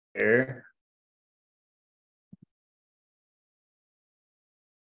Here.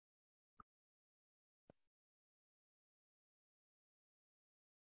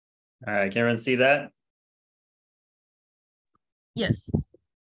 All right, can everyone see that? Yes.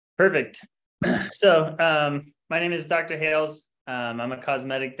 Perfect. So my name is Dr. Hales. I'm a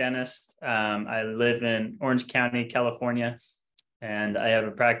cosmetic dentist. I live in Orange County, California, and I have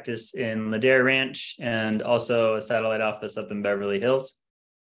a practice in Ladera Ranch and also a satellite office up in Beverly Hills.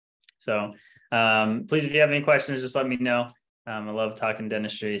 So please, if you have any questions, just let me know. I love talking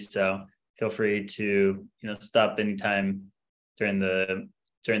dentistry, so feel free to stop anytime during the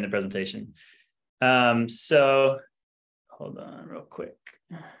presentation. So hold on real quick.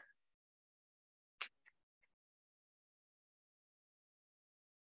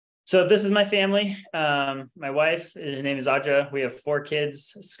 So this is my family. My wife, her name is Audra. We have 4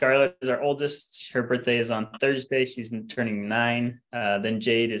 kids. Scarlett is our oldest. Her birthday is on Thursday. She's turning 9. Then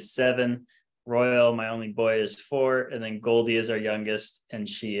Jade is 7. Royal, my only boy, is 4. And then Goldie is our youngest, and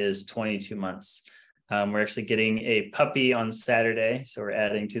she is 22 months. We're actually getting a puppy on Saturday, so we're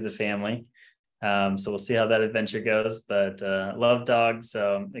adding to the family. So we'll see how that adventure goes, but love dogs,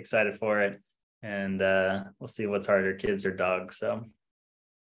 so I'm excited for it. And we'll see what's harder, kids or dogs. So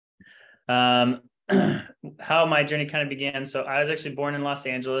how my journey kind of began. So I was actually born in Los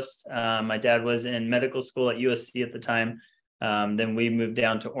Angeles. My dad was in medical school at USC at the time. Then we moved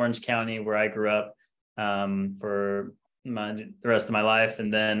down to Orange County, where I grew up for the rest of my life.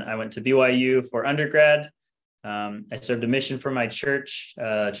 And then I went to BYU for undergrad. I served a mission for my church,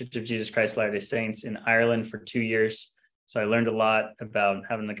 Church of Jesus Christ Latter-day Saints in Ireland for 2 years. So I learned a lot about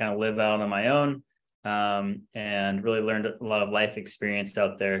having to kind of live out on my own, and really learned a lot of life experience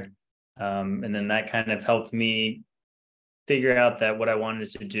out there. And then that kind of helped me figure out that what I wanted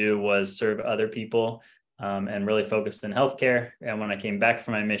to do was serve other people, and really focused in healthcare. And when I came back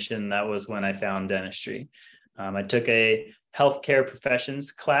from my mission, that was when I found dentistry. I took a healthcare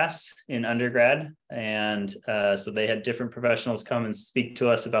professions class in undergrad. And so they had different professionals come and speak to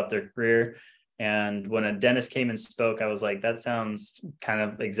us about their career. And when a dentist came and spoke, I was like, that sounds kind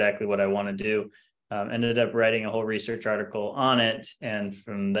of exactly what I want to do. Ended up writing a whole research article on it. And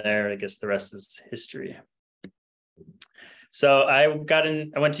from there, I guess the rest is history. So I went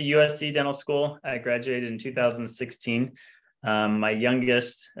to USC Dental School. I graduated in 2016. My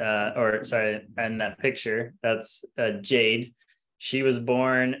youngest, in that picture, that's Jade. She was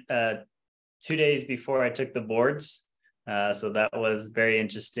born 2 days before I took the boards. So that was very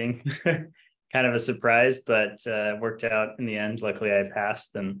interesting, kind of a surprise, but worked out in the end. Luckily, I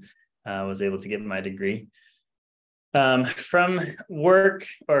passed and was able to get my degree. From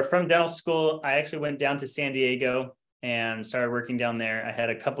dental school, I actually went down to San Diego and started working down there. I had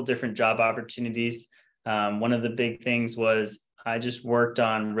a couple different job opportunities. One of the big things was I just worked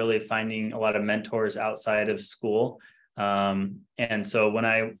on really finding a lot of mentors outside of school. And so when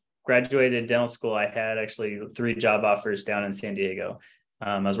I graduated dental school, I had actually 3 job offers down in San Diego.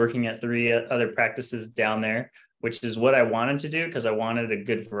 I was working at 3 other practices down there, which is what I wanted to do because I wanted a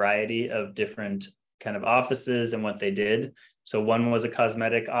good variety of different kind of offices and what they did. So one was a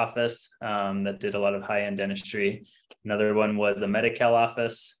cosmetic office that did a lot of high-end dentistry. Another one was a Medi-Cal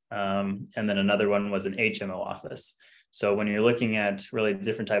office. And then another one was an HMO office. So when you're looking at really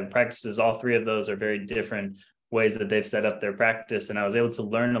different type of practices, all 3 of those are very different ways that they've set up their practice. And I was able to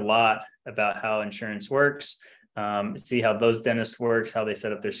learn a lot about how insurance works, see how those dentists work, how they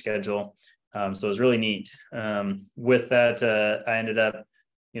set up their schedule. So it was really neat. With that, I ended up,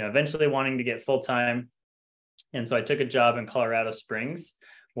 eventually wanting to get full-time. And so I took a job in Colorado Springs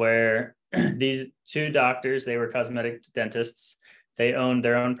where these 2 doctors, they were cosmetic dentists. They owned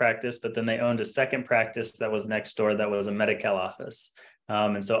their own practice, but then they owned a second practice that was next door that was a Medi-Cal office.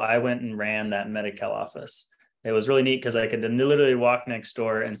 And so I went and ran that Medi-Cal office. It was really neat because I could literally walk next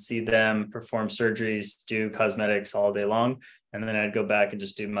door and see them perform surgeries, do cosmetics all day long. And then I'd go back and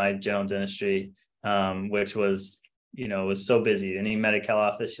just do my general dentistry, which was, was so busy. Any Medi-Cal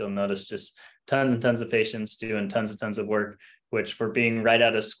office, you'll notice just tons and tons of patients doing tons and tons of work, which for being right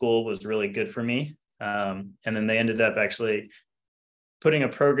out of school was really good for me. And then they ended up actually putting a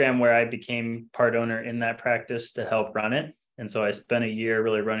program where I became part owner in that practice to help run it. And so I spent a year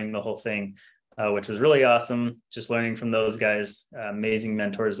really running the whole thing, which was really awesome. Just learning from those guys, amazing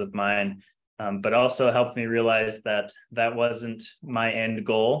mentors of mine, but also helped me realize that that wasn't my end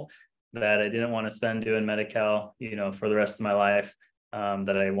goal, that I didn't want to spend doing Medi-Cal, for the rest of my life,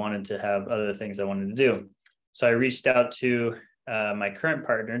 that I wanted to have other things I wanted to do. So I reached out to my current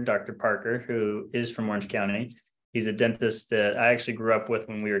partner, Dr. Parker, who is from Orange County. He's a dentist that I actually grew up with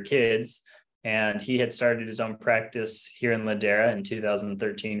when we were kids. and he had started his own practice here in Ladera in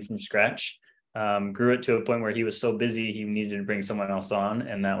 2013 from scratch. Grew it to a point where he was so busy he needed to bring someone else on,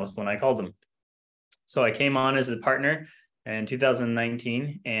 and that was when I called him. So I came on as a partner in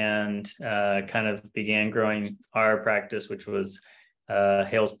 2019 and kind of began growing our practice, which was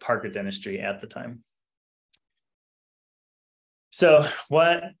Hales Parker Dentistry at the time. So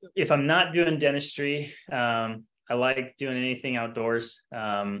what if I'm not doing dentistry? I like doing anything outdoors,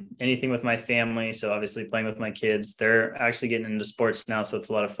 anything with my family. So obviously playing with my kids. They're actually getting into sports now, so it's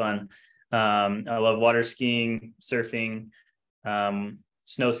a lot of fun. I love water skiing, surfing,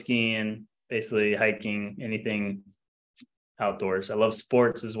 snow skiing, basically hiking, anything outdoors. I love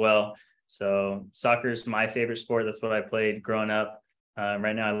sports as well. So soccer is my favorite sport. That's what I played growing up.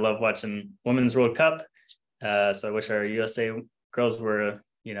 Right now I love watching Women's World Cup. So I wish our USA girls were,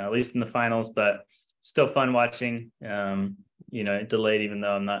 at least in the finals, but still fun watching. It delayed, even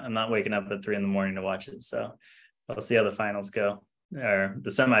though I'm not waking up at 3 a.m. to watch it. So we'll see how the finals go, or the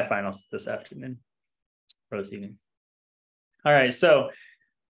semifinals this afternoon or this evening. All right. So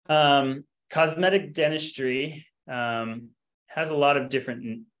cosmetic dentistry has a lot of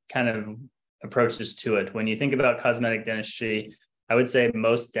different kind of approaches to it. When you think about cosmetic dentistry, I would say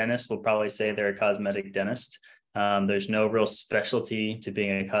most dentists will probably say they're a cosmetic dentist. There's no real specialty to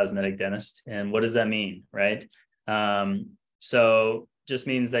being a cosmetic dentist. And what does that mean, right? So just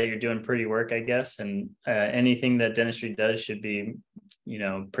means that you're doing pretty work, I guess. And anything that dentistry does should be,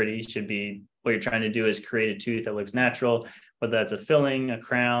 pretty, should be what you're trying to do is create a tooth that looks natural, whether that's a filling, a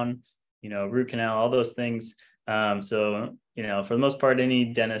crown, root canal, all those things. So for the most part, any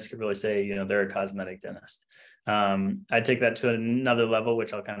dentist could really say, they're a cosmetic dentist. I take that to another level,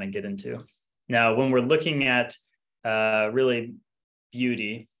 which I'll kind of get into. Now, when we're looking at really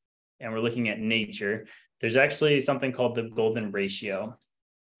beauty and we're looking at nature, there's actually something called the golden ratio.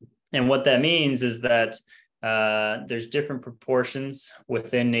 And what that means is that there's different proportions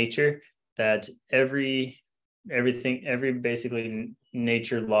within nature that every basically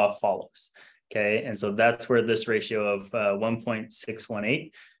nature law follows. Okay. And so that's where this ratio of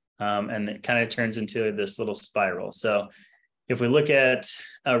 1.618, and it kind of turns into this little spiral. So if we look at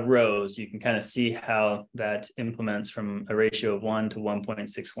a rose, you can kind of see how that implements from a ratio of 1 to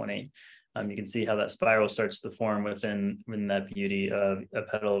 1.618. You can see how that spiral starts to form within that beauty of a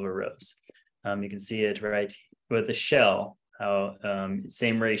petal of a rose. You can see it right with the shell, how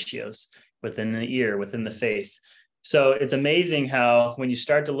same ratios within the ear, within the face. So it's amazing how when you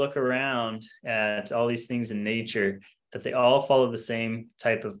start to look around at all these things in nature, that they all follow the same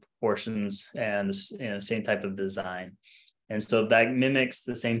type of proportions and the same type of design. And so that mimics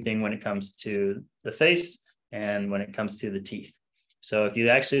the same thing when it comes to the face and when it comes to the teeth. So if you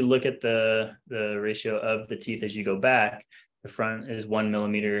actually look at the ratio of the teeth as you go back, the front is 1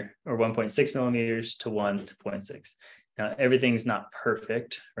 millimeter or 1.6 millimeters to 1 to 0.6. Now, everything's not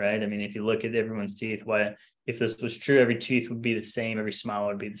perfect, right? I mean, if you look at everyone's teeth, if this was true, every tooth would be the same, every smile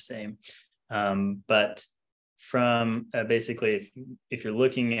would be the same. But from basically, if you're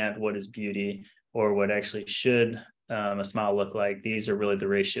looking at what is beauty or what actually should a smile look like, these are really the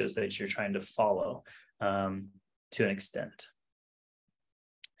ratios that you're trying to follow to an extent.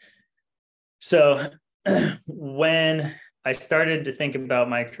 So when I started to think about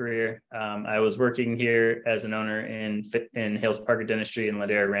my career, I was working here as an owner in Hales Parker Dentistry in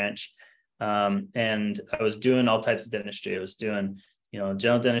Ladera Ranch. And I was doing all types of dentistry. I was doing,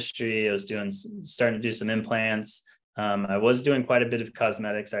 general dentistry. I was starting to do some implants. I was doing quite a bit of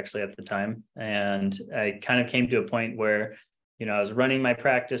cosmetics actually at the time. And I kind of came to a point where, I was running my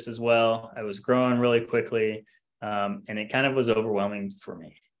practice as well. I was growing really quickly. And it kind of was overwhelming for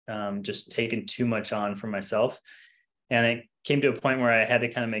me, just taking too much on for myself. And it came to a point where I had to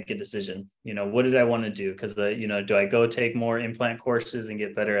kind of make a decision, what did I want to do? Because, do I go take more implant courses and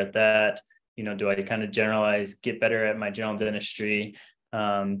get better at that? Do I kind of generalize, get better at my general dentistry,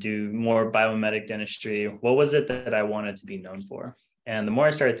 do more biomedic dentistry? What was it that I wanted to be known for? And the more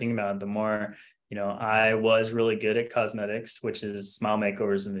I started thinking about it, the more, I was really good at cosmetics, which is smile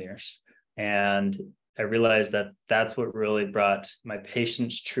makeovers and veneers. And I realized that that's what really brought my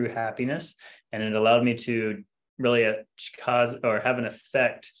patients true happiness. And it allowed me to really cause or have an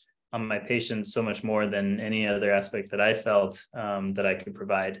effect on my patients so much more than any other aspect that I felt that I could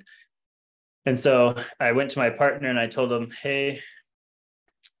provide. And so I went to my partner and I told him, hey,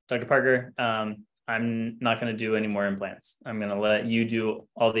 Dr. Parker, I'm not going to do any more implants. I'm going to let you do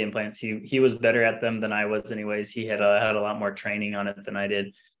all the implants. He was better at them than I was anyways. He had a lot more training on it than I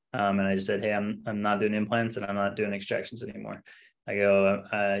did. And I just said, hey, I'm not doing implants and I'm not doing extractions anymore. I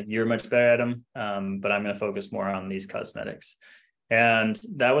go, you're much better at them, but I'm going to focus more on these cosmetics. And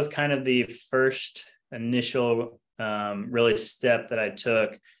that was kind of the first initial really step that I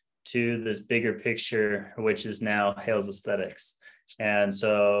took to this bigger picture, which is now Hales Aesthetics. And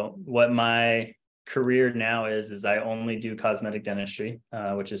so what my career now is I only do cosmetic dentistry,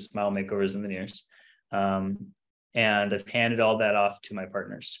 which is smile makeovers and veneers. And I've handed all that off to my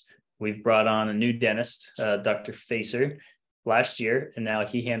partners. We've brought on a new dentist, Dr. Facer, last year, and now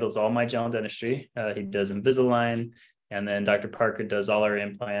he handles all my general dentistry. He does Invisalign, and then Dr. Parker does all our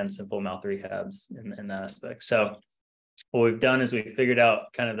implants and full mouth rehabs in that aspect. So what we've done is we figured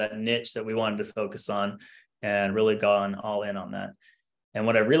out kind of that niche that we wanted to focus on and really gone all in on that. And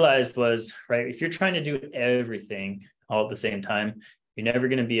what I realized was, right, if you're trying to do everything all at the same time, you're never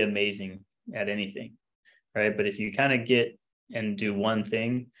going to be amazing at anything, right? But if you kind of get and do one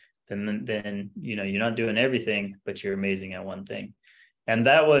thing, then you're not doing everything, but you're amazing at one thing. And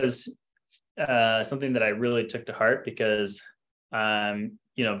that was something that I really took to heart, because I'm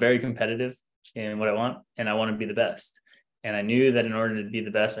very competitive in what I want, and I want to be the best. And I knew that in order to be the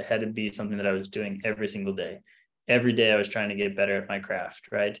best, I had to be something that I was doing every single day. Every day I was trying to get better at my craft,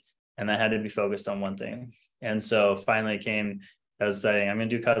 right? And I had to be focused on one thing. And so finally it came, I was saying, I'm going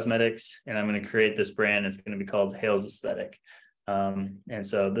to do cosmetics, and I'm going to create this brand. It's going to be called Hales Aesthetic. And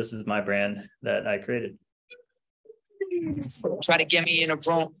so this is my brand that I created. Try to get me in a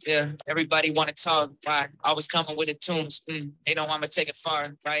room, yeah. Everybody want to talk, right? Always coming with the tunes. They know I'ma take it far,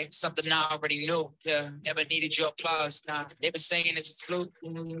 right? Something I already knew, yeah. Never needed your applause, nah. They been saying it's a fluke.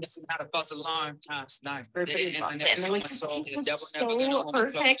 This is not a false alarm, nah. It's not. And like, so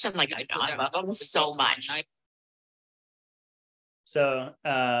perfect. I'm like, I love them so much. So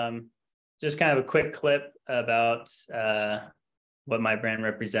just kind of a quick clip about what my brand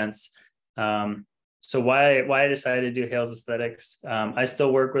represents. So why I decided to do Hales Aesthetics. I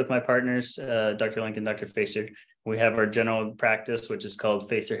still work with my partners, Dr. Lincoln, Dr. Facer. We have our general practice, which is called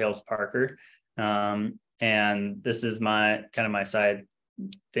Facer Hales Parker. And this is my side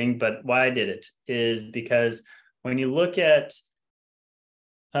thing. But why I did it is because when you look at,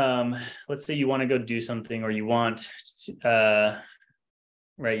 let's say you want to go do something, or you want to,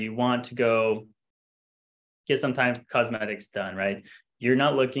 you want to go get some cosmetics done, right? You're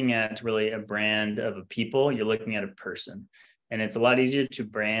not looking at really a brand of a people, you're looking at a person. And it's a lot easier to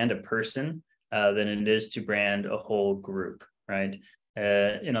brand a person than it is to brand a whole group, right?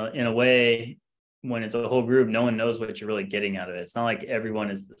 In a way, when it's a whole group, no one knows what you're really getting out of it. It's not like everyone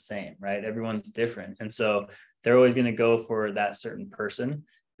is the same, right? Everyone's different. And so they're always going to go for that certain person.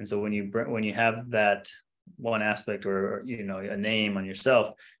 And so when you have that one aspect, or a name on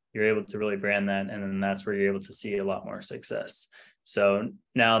yourself, you're able to really brand that. And then that's where you're able to see a lot more success. So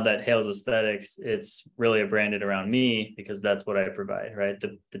now that Hales Aesthetics, it's really branded around me, because that's what I provide, right?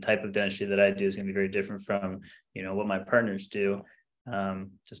 The type of dentistry that I do is going to be very different from, what my partners do,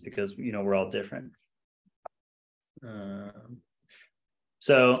 just because, we're all different.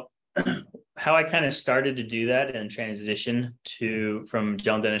 So how I kind of started to do that and transition from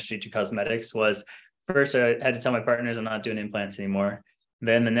general dentistry to cosmetics was, first I had to tell my partners I'm not doing implants anymore.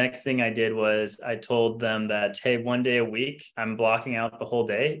 Then the next thing I did was I told them that, hey, one day a week, I'm blocking out the whole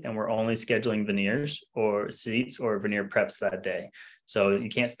day, and we're only scheduling veneers or seats or veneer preps that day. So you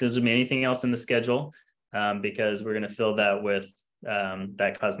can't schedule me anything else in the schedule, because we're going to fill that with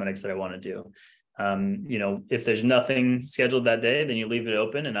that cosmetics that I want to do. If there's nothing scheduled that day, then you leave it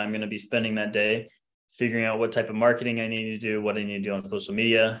open, and I'm going to be spending that day figuring out what type of marketing I need to do, what I need to do on social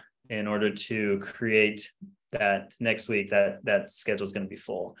media in order to create that next week that schedule is going to be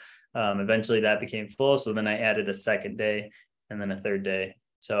full. Eventually that became full. So then I added a second day and then a third day.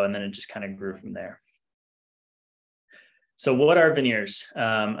 And then it just kind of grew from there. So what are veneers?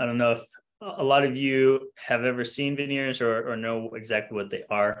 I don't know if a lot of you have ever seen veneers or know exactly what they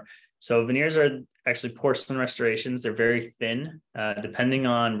are. So veneers are actually porcelain restorations. They're very thin, depending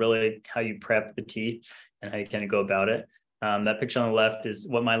on really how you prep the teeth and how you kind of go about it. That picture on the left is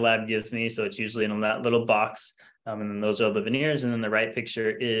what my lab gives me. So it's usually in that little box. And then those are the veneers. And then the right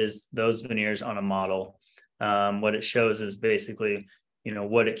picture is those veneers on a model. What it shows is basically,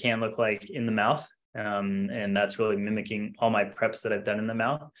 what it can look like in the mouth. And that's really mimicking all my preps that I've done in the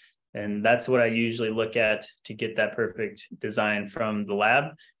mouth. And that's what I usually look at to get that perfect design from the lab.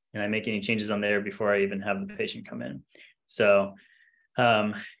 And I make any changes on there before I even have the patient come in. So,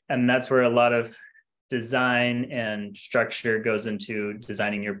 and that's where a lot of design and structure goes into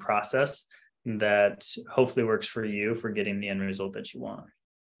designing your process that hopefully works for you for getting the end result that you want.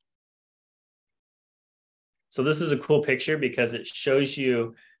 So this is a cool picture because it shows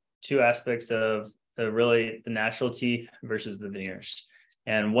you two aspects of the natural teeth versus the veneers.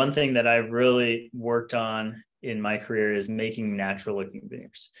 And one thing that I've really worked on in my career is making natural looking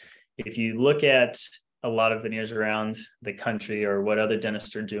veneers. If you look at a lot of veneers around the country or what other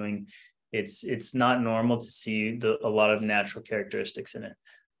dentists are doing, it's not normal to see a lot of natural characteristics in it.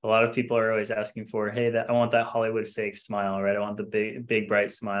 A lot of people are always asking for, hey, I want that Hollywood fake smile, right? I want the big bright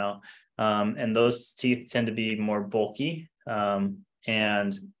smile. And those teeth tend to be more bulky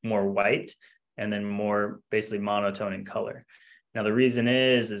and more white, and then more basically monotone in color. Now, the reason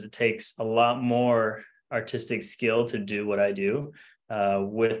is it takes a lot more artistic skill to do what I do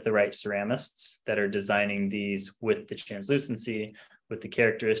with the right ceramists that are designing these with the translucency, with the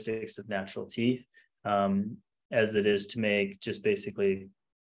characteristics of natural teeth, as it is to make just basically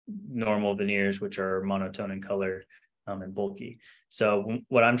normal veneers, which are monotone in color and bulky. So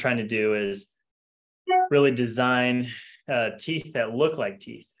what I'm trying to do is really design teeth that look like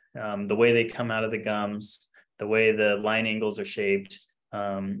teeth, the way they come out of the gums, the way the line angles are shaped,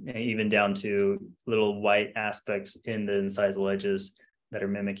 and even down to little white aspects in the incisal edges that are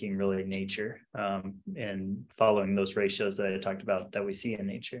mimicking really nature and following those ratios that I talked about that we see in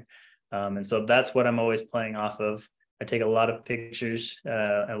nature. And so that's what I'm always playing off of. I take a lot of pictures,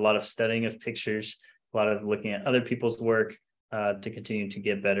 a lot of studying of pictures, a lot of looking at other people's work to continue to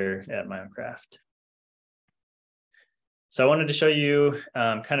get better at my own craft. So I wanted to show you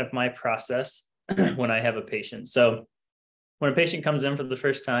kind of my process when I have a patient. So when a patient comes in for the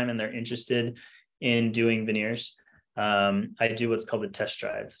first time and they're interested in doing veneers, I do what's called a test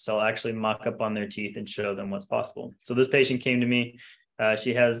drive. So I'll actually mock up on their teeth and show them what's possible. So this patient came to me.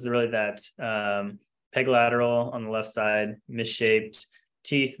 She has really that peg lateral on the left side, misshaped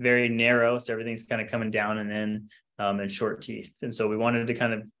teeth, very narrow. So everything's kind of coming down and in, and short teeth. And so we wanted to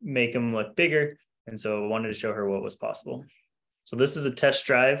kind of make them look bigger. And so I wanted to show her what was possible. So this is a test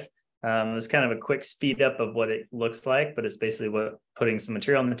drive. It's kind of a quick speed up of what it looks like, but it's basically putting some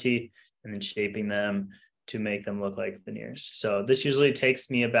material on the teeth and then shaping them to make them look like veneers. So this usually takes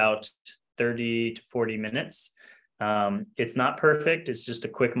me about 30 to 40 minutes. It's not perfect. It's just a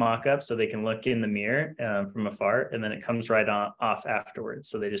quick mock-up so they can look in the mirror from afar, and then it comes right off afterwards.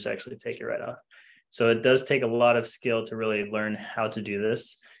 So they just actually take it right off. So it does take a lot of skill to really learn how to do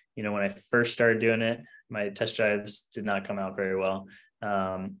this. You know, when I first started doing it, my test drives did not come out very well.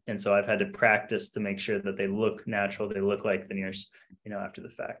 And so I've had to practice to make sure that they look natural. They look like veneers, you know, after the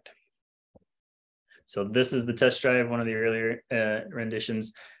fact. So this is the test drive, one of the earlier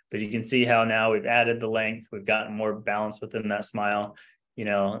renditions, but you can see how now we've added the length. We've gotten more balance within that smile. You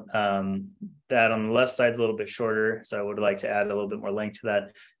know, that on the left side is a little bit shorter. So I would like to add a little bit more length to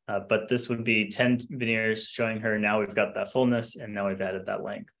that. But this would be 10 veneers showing her. Now we've got that fullness and now we've added that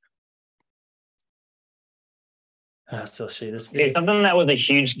length. So I'll show you this video. Okay, something that was a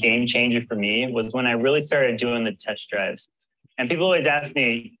huge game changer for me was when I really started doing the test drives. And people always ask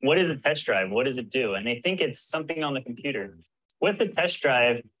me, what is a test drive? What does it do? And they think it's something on the computer. With the test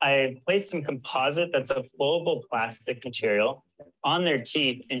drive, I place some composite that's a flowable plastic material on their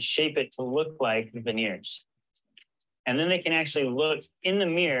teeth and shape it to look like veneers. And then they can actually look in the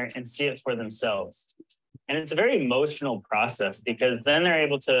mirror and see it for themselves. And it's a very emotional process because then they're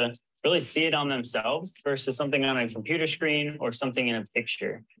able to really see it on themselves versus something on a computer screen or something in a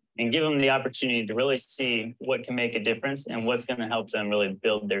picture, and give them the opportunity to really see what can make a difference and what's going to help them really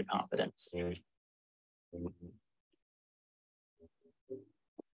build their confidence.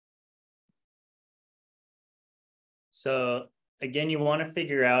 So again, you want to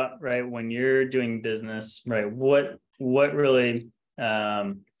figure out, right, when you're doing business, right, what really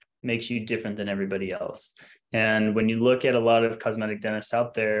makes you different than everybody else. And when you look at a lot of cosmetic dentists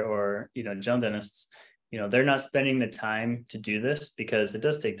out there, or, you know, general dentists, you know, they're not spending the time to do this because it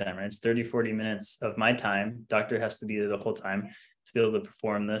does take time, right? It's 30, 40 minutes of my time. Doctor has to be there the whole time to be able to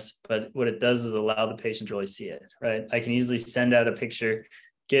perform this. But what it does is allow the patient to really see it, right? I can easily send out a picture,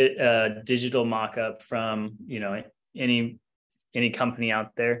 get a digital mock-up from, you know, any company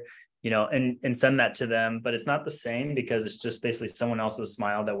out there, you know, and send that to them. But it's not the same because it's just basically someone else's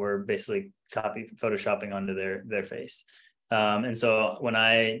smile that we're basically photoshopping onto their face. And so when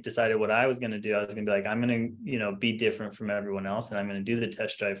I decided what I was going to do, I was going to be like, I'm going to, you know, be different from everyone else. And I'm going to do the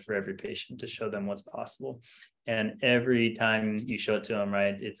test drive for every patient to show them what's possible. And every time you show it to them,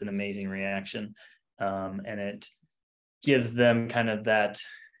 right, it's an amazing reaction. And it gives them kind of that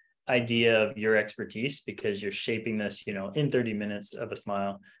idea of your expertise because you're shaping this, you know, in 30 minutes of a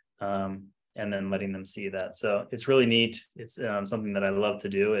smile. And then letting them see that. So it's really neat. It's something that I love to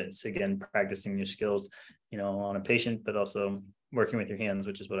do. It's, again, practicing your skills, you know, on a patient, but also working with your hands,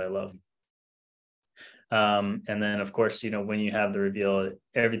 which is what I love. And then, of course, you know, when you have the reveal,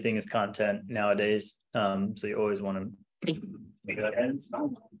 everything is content nowadays. So you always want to Go ahead and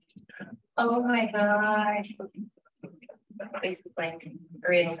smile. Oh my gosh. It's like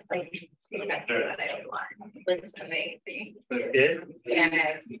real, like exactly what I want. Looks amazing.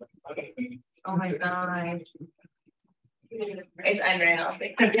 Yes. Oh my gosh. It's unreal.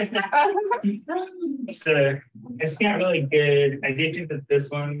 So it's not really good. I do think that this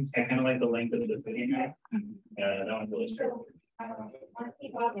one, I kind of like the length of this video. That one's really short. I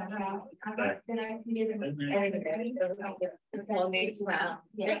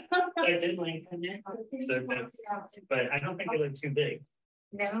did lengthen it. So that's, but I don't think it looks too big.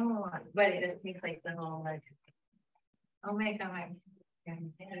 No, but it just makes like the whole like, oh my god.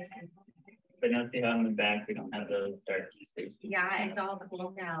 But now see how on the back we don't have those dark spaces. Yeah, it's all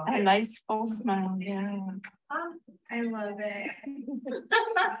full now. A nice full smile, yeah. Oh, I love it.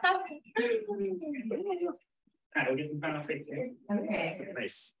 All right, we'll get some final pictures. Okay.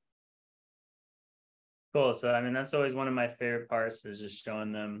 Nice. Cool. So, I mean, that's always one of my favorite parts is just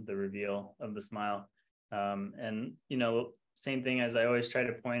showing them the reveal of the smile. And, you know, same thing as I always try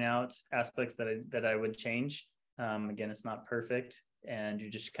to point out aspects that I would change. Again, it's not perfect. And you're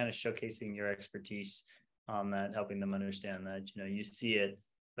just kind of showcasing your expertise on that, helping them understand that, you know, you see it,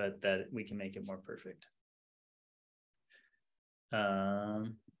 but that we can make it more perfect.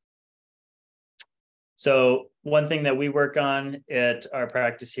 So one thing that we work on at our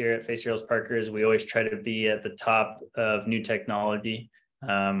practice here at Face Hales Parker is we always try to be at the top of new technology.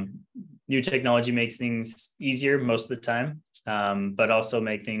 New technology makes things easier most of the time, but also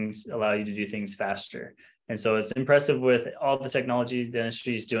allow you to do things faster. And so it's impressive with all the technology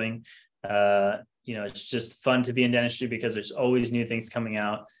dentistry is doing. You know, it's just fun to be in dentistry because there's always new things coming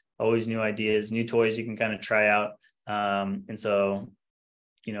out, always new ideas, new toys you can kind of try out. And so,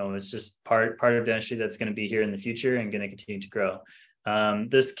 you know, it's just part of dentistry that's going to be here in the future and going to continue to grow.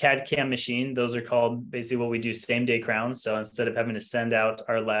 This CAD/CAM machine, those are called basically what we do same day crowns. So instead of having to send out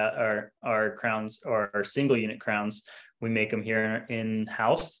our crowns or our single unit crowns, we make them here in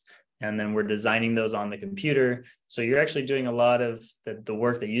house. And then we're designing those on the computer. So you're actually doing a lot of the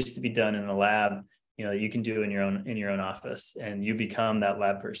work that used to be done in the lab, you know, you can do in your own office, and you become that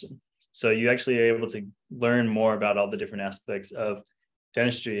lab person. So you actually are able to learn more about all the different aspects of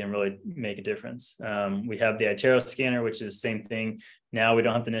dentistry and really make a difference. We have the iTero scanner, which is the same thing. Now we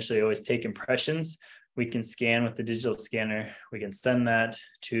don't have to necessarily always take impressions. We can scan with the digital scanner. We can send that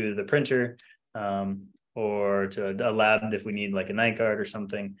to the printer or to a lab if we need like a night guard or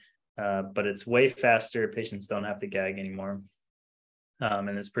something. But it's way faster. Patients don't have to gag anymore. And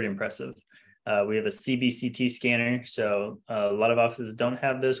it's pretty impressive. We have a CBCT scanner. So a lot of offices don't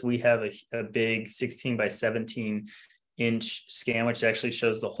have this. We have a big 16 by 17 inch scan, which actually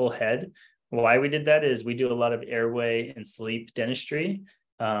shows the whole head. Why we did that is we do a lot of airway and sleep dentistry.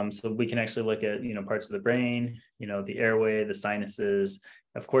 So we can actually look at, you know, parts of the brain, you know, the airway, the sinuses,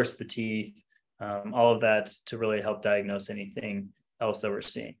 of course, the teeth, all of that to really help diagnose anything else that we're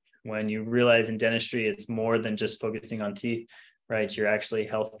seeing. When you realize in dentistry, it's more than just focusing on teeth, right? You're actually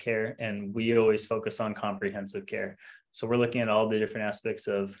healthcare, and we always focus on comprehensive care. So we're looking at all the different aspects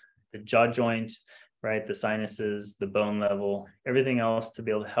of the jaw joint, right? The sinuses, the bone level, everything else to be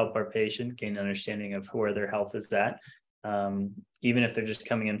able to help our patient gain an understanding of where their health is at. Even if they're just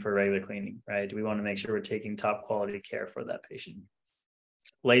coming in for regular cleaning, right? We want to make sure we're taking top quality care for that patient.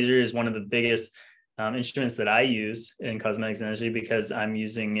 Laser is one of the biggest instruments that I use in cosmetic dentistry because I'm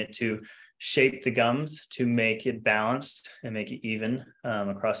using it to shape the gums to make it balanced and make it even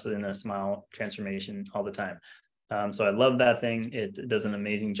across in a smile transformation all the time. So I love that thing. It does an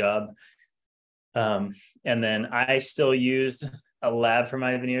amazing job. And then I still use a lab for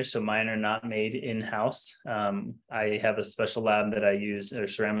my veneers, so mine are not made in-house. I have a special lab that I use, or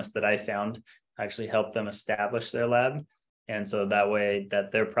ceramists that I found actually help them establish their lab. And so that way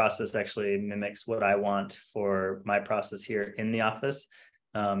that their process actually mimics what I want for my process here in the office.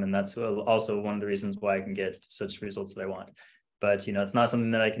 And that's also one of the reasons why I can get such results that I want. But, you know, it's not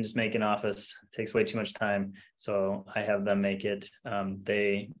something that I can just make in office. It takes way too much time. So I have them make it.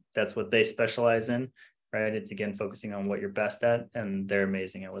 That's what they specialize in, right? It's again, focusing on what you're best at, and they're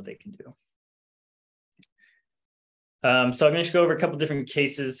amazing at what they can do. So I'm going to go over a couple different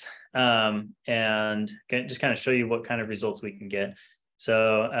cases and just kind of show you what kind of results we can get.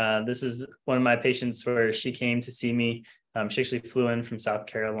 So this is one of my patients where she came to see me. She actually flew in from South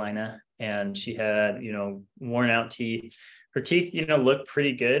Carolina, and she had, you know, worn out teeth. Her teeth, you know, looked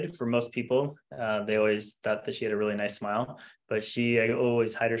pretty good for most people. They always thought that she had a really nice smile, but I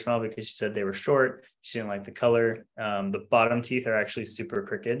always hide her smile because she said they were short. She didn't like the color. The bottom teeth are actually super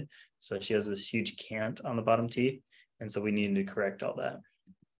crooked. So she has this huge cant on the bottom teeth. And so we needed to correct all that.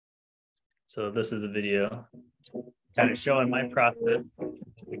 So this is a video kind of showing my process.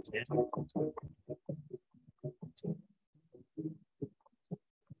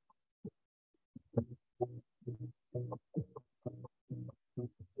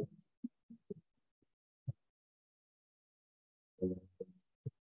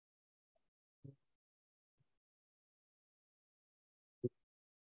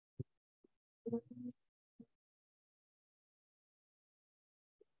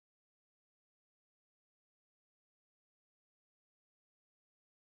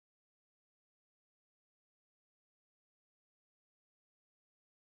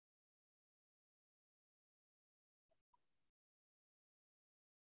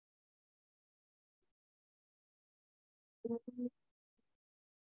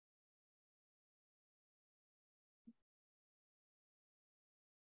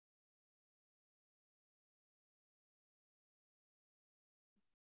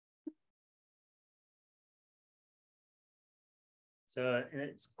 So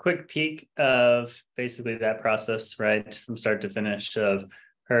it's a quick peek of basically that process, right, from start to finish of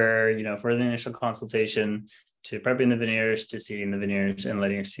her, for the initial consultation to prepping the veneers to seating the veneers and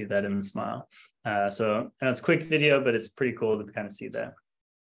letting her see that in the smile. So and it's a quick video, but it's pretty cool to kind of see that.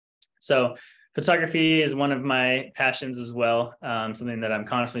 So photography is one of my passions as well, something that I'm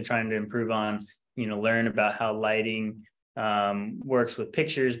constantly trying to improve on, learn about how lighting works with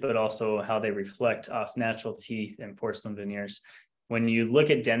pictures, but also how they reflect off natural teeth and porcelain veneers. When you look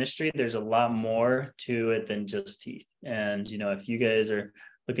at dentistry, there's a lot more to it than just teeth. And, if you guys are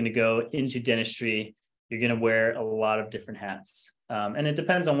looking to go into dentistry, you're going to wear a lot of different hats. And it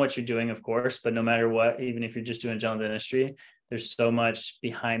depends on what you're doing, of course, but no matter what, even if you're just doing general dentistry, there's so much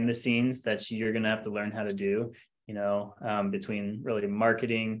behind the scenes that you're going to have to learn how to do, between really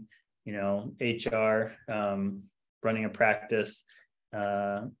marketing, HR, running a practice,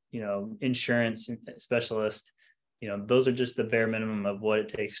 insurance specialist. Those are just the bare minimum of what it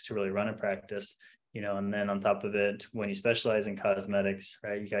takes to really run a practice, and then on top of it, when you specialize in cosmetics,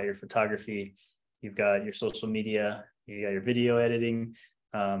 right, you got your photography, you've got your social media, you got your video editing,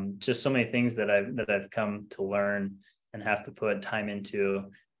 just so many things that I've come to learn and have to put time into,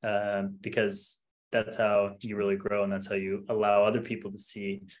 because that's how you really grow, and that's how you allow other people to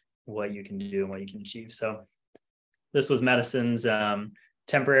see what you can do and what you can achieve. So this was Madison's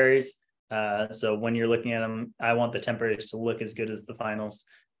temporaries. So when you're looking at them, I want the temporaries to look as good as the finals.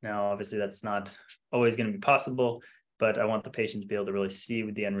 Now, obviously, that's not always going to be possible, but I want the patient to be able to really see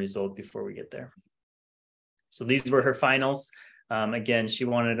the end result before we get there. So these were her finals. Again, she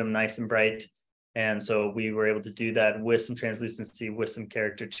wanted them nice and bright. And so we were able to do that with some translucency, with some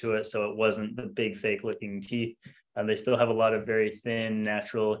character to it. So it wasn't the big fake looking teeth. They still have a lot of very thin,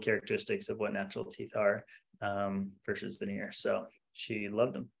 natural characteristics of what natural teeth are, versus veneer. So she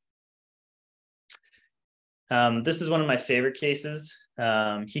loved them. This is one of my favorite cases.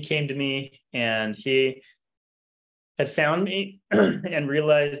 He came to me and he had found me and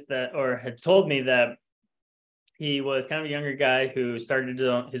realized that, or had told me that he was kind of a younger guy who started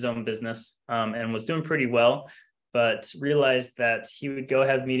his own business, and was doing pretty well, but realized that he would go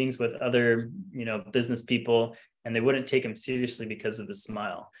have meetings with other, business people, and they wouldn't take him seriously because of his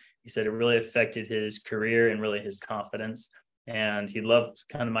smile. He said it really affected his career and really his confidence. And he loved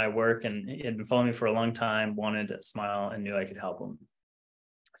kind of my work, and he had been following me for a long time, wanted a smile, and knew I could help him.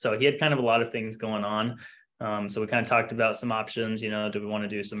 So he had kind of a lot of things going on. So we kind of talked about some options, do we want to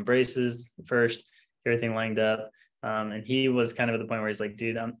do some braces first, everything lined up. And he was kind of at the point where he's like,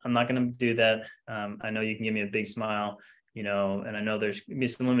 dude, I'm not going to do that. I know you can give me a big smile, and I know there's gonna be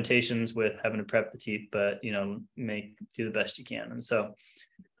some limitations with having to prep the teeth, but, do the best you can. And so,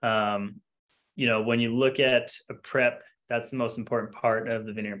 when you look at a prep, that's the most important part of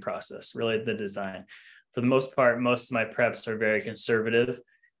the veneer process, really the design. For the most part, most of my preps are very conservative,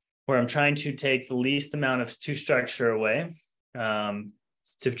 where I'm trying to take the least amount of tooth structure away,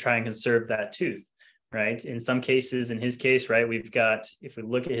 to try and conserve that tooth, right? In some cases, in his case, right, we've got, if we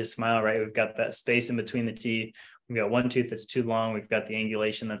look at his smile, right, we've got that space in between the teeth. We've got one tooth that's too long. We've got the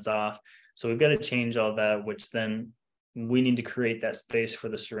angulation that's off. So we've got to change all that, which then we need to create that space for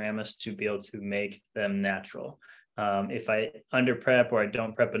the ceramist to be able to make them natural. If I under prep or I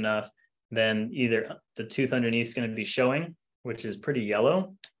don't prep enough, then either the tooth underneath is going to be showing, which is pretty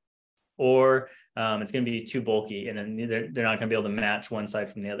yellow, or it's going to be too bulky, and then they're not going to be able to match one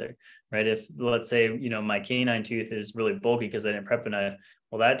side from the other, right? If, let's say, my canine tooth is really bulky because I didn't prep enough,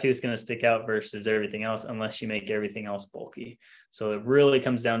 well, that tooth is going to stick out versus everything else, unless you make everything else bulky. So it really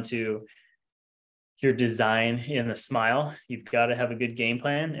comes down to your design in the smile. You've got to have a good game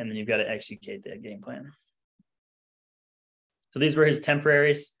plan, and then you've got to execute that game plan. So these were his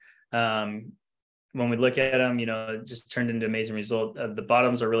temporaries. when we look at them, it just turned into an amazing result. The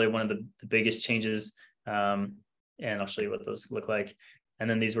bottoms are really one of the biggest changes. And I'll show you what those look like. And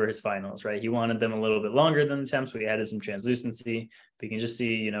then these were his finals, right? He wanted them a little bit longer than the temps. We added some translucency, but you can just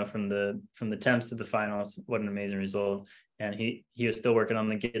see, from the temps to the finals, what an amazing result. And he was still working on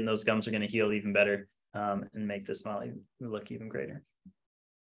getting those gums are going to heal even better, and make the smile look even greater.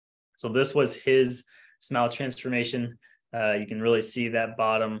 So this was his smile transformation. You can really see that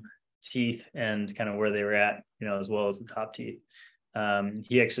bottom teeth and kind of where they were at, as well as the top teeth.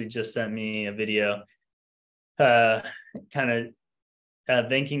 He actually just sent me a video, kind of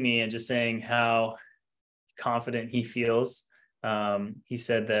thanking me and just saying how confident he feels. He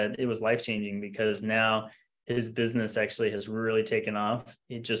said that it was life-changing because now his business actually has really taken off,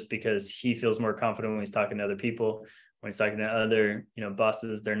 just because he feels more confident when he's talking to other people. When he's talking to other,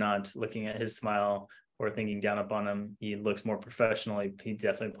 bosses, they're not looking at his smile or thinking down upon him. He looks more professional. He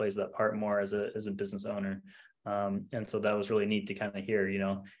definitely plays that part more as a business owner. And so that was really neat to kind of hear,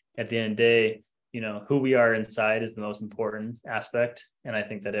 at the end of the day, who we are inside is the most important aspect. And I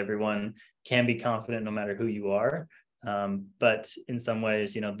think that everyone can be confident no matter who you are. But in some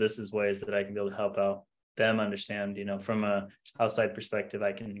ways, this is ways that I can be able to help out them understand, from a outside perspective,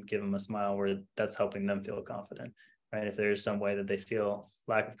 I can give them a smile where that's helping them feel confident, right? If there's some way that they feel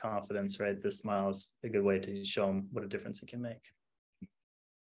lack of confidence, right, this smile is a good way to show them what a difference it can make.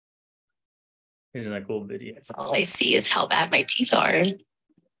 Here's a cool video. That's all I see is how bad my teeth are.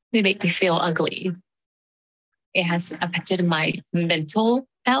 They make me feel ugly. It has affected my mental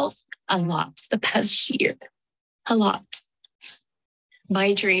health a lot the past year. A lot.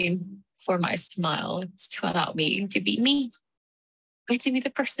 My dream for my smile is to allow me to be me, but to be the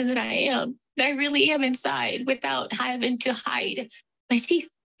person that I really am inside, without having to hide my teeth.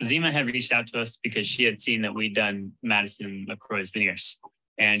 Zima had reached out to us because she had seen that we'd done Madison LaCroix's veneers,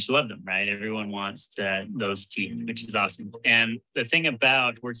 and she loved them, right? Everyone wants those teeth, which is awesome. And the thing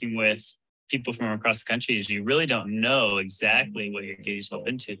about working with people from across the country is you really don't know exactly what you're getting yourself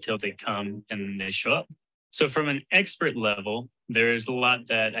into till they come and they show up. So from an expert level, there's a lot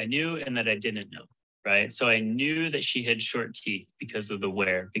that I knew and that I didn't know, right? So I knew that she had short teeth because of the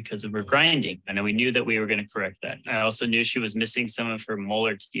wear, because of her grinding. And we knew that we were going to correct that. I also knew she was missing some of her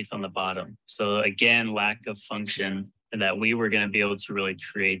molar teeth on the bottom. So again, lack of function that we were going to be able to really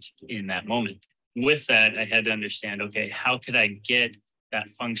create in that moment. With that, I had to understand, okay, how could I get that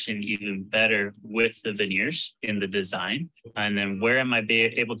function even better with the veneers in the design? And then where am I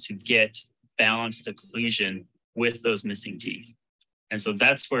able to get balanced occlusion with those missing teeth? And so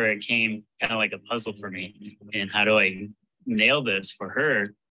that's where it came kind of like a puzzle for me. And how do I nail this for her,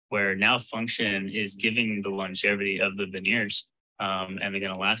 where now function is giving the longevity of the veneers, and they're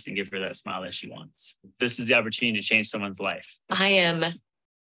going to last and give her that smile that she wants. This is the opportunity to change someone's life. I am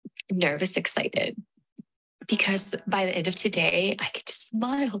nervous, excited, because by the end of today, I could just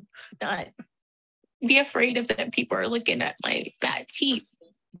smile, not be afraid of that people are looking at my bad teeth.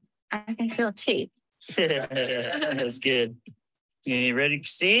 I can feel teeth. That's good. You ready to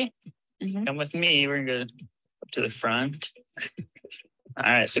see? Mm-hmm. Come with me. We're going to go up to the front.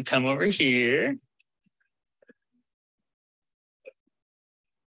 All right, so come over here.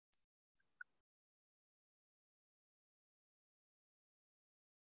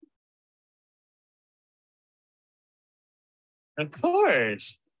 Of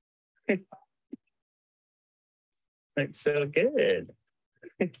course. Looks so good.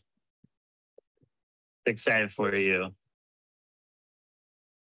 Excited for you.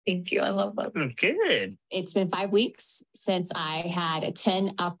 Thank you. I love that. Good. It's been 5 weeks since I had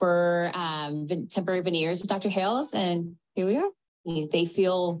 10 upper temporary veneers with Dr. Hales, and here we are. They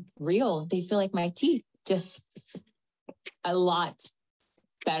feel real. They feel like my teeth, just a lot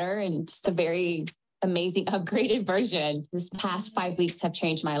better and just a very amazing upgraded version. This past 5 weeks have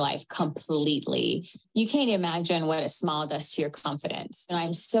changed my life completely. You can't imagine what a smile does to your confidence. And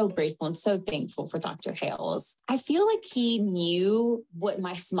I'm so grateful and so thankful for Dr. Hales. I feel like he knew what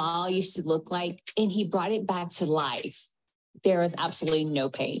my smile used to look like, and he brought it back to life. There was absolutely no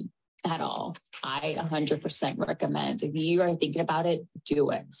pain at all. I 100% recommend. If you are thinking about it,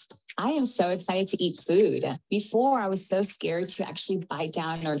 do it. I am so excited to eat food. Before, I was so scared to actually bite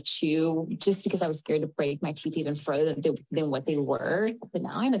down or chew, just because I was scared to break my teeth even further than what they were. But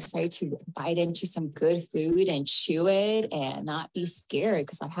now I'm excited to bite into some good food and chew it and not be scared,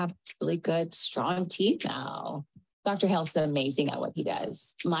 because I have really good, strong teeth now. Dr. Hales is amazing at what he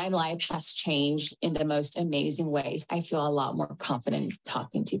does. My life has changed in the most amazing ways. I feel a lot more confident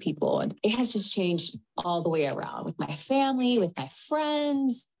talking to people. And it has just changed all the way around with my family, with my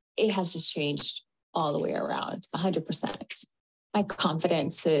friends. It has just changed all the way around, 100%. my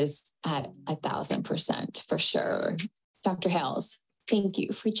confidence is at 1,000% for sure. Dr. Hales, thank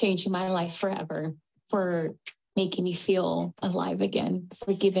you for changing my life forever, for making me feel alive again,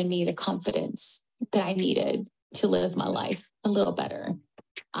 for giving me the confidence that I needed to live my life a little better.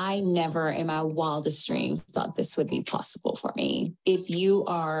 I never in my wildest dreams thought this would be possible for me. If you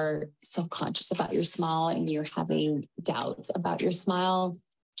are self-conscious about your smile and you're having doubts about your smile,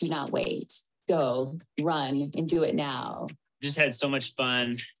 do not wait. Go, run, and do it now. Just had so much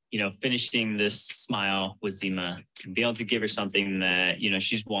fun, finishing this smile with Zima, and being able to give her something that,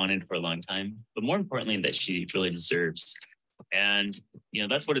 she's wanted for a long time, but more importantly, that she really deserves. And,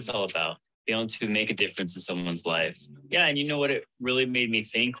 that's what it's all about, being able to make a difference in someone's life. Yeah. And what it really made me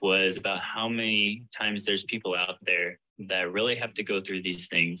think was about how many times there's people out there that really have to go through these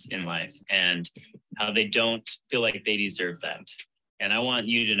things in life and how they don't feel like they deserve that. And I want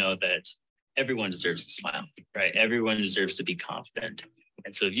you to know that everyone deserves a smile, right? Everyone deserves to be confident.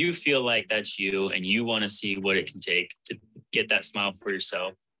 And so if you feel like that's you and you want to see what it can take to get that smile for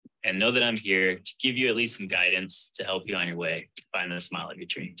yourself, and know that I'm here to give you at least some guidance to help you on your way to find the smile of your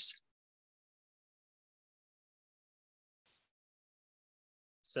dreams.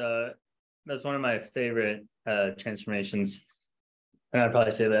 So that's one of my favorite transformations. And I'd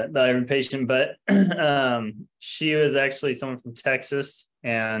probably say that about every patient, but she was actually someone from Texas,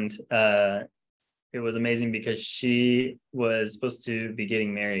 and it was amazing because she was supposed to be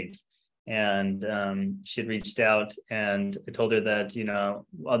getting married, and she had reached out, and I told her that,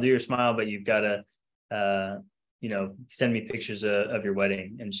 I'll do your smile, but you've got to, send me pictures of your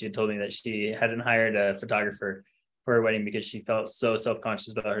wedding. And she had told me that she hadn't hired a photographer for her wedding because she felt so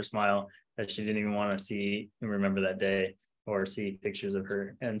self-conscious about her smile that she didn't even want to see and remember that day or see pictures of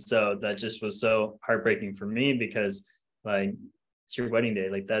her. And so that just was so heartbreaking for me because it's your wedding day.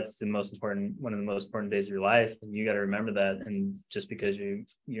 That's one of the most important days of your life. And you got to remember that. And just because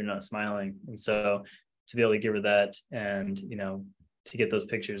you're not smiling. And so to be able to give her that and, to get those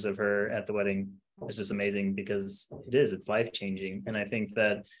pictures of her at the wedding is just amazing because it's life-changing. And I think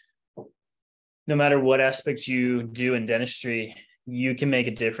that no matter what aspects you do in dentistry, you can make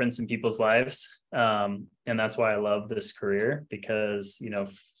a difference in people's lives. And that's why I love this career because,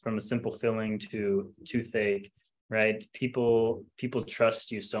 from a simple filling to toothache, right? People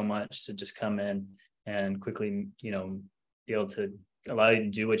trust you so much to just come in and quickly, be able to allow you to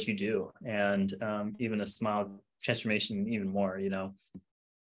do what you do. And even a smile transformation, even more,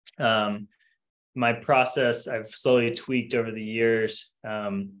 my process, I've slowly tweaked over the years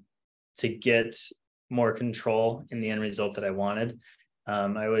to get more control in the end result that I wanted.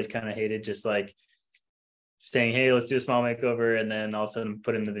 I always kind of hated just saying, hey, let's do a smile makeover, and then all of a sudden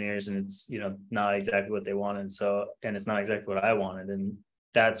put in the veneers and it's, not exactly what they wanted. And it's not exactly what I wanted. And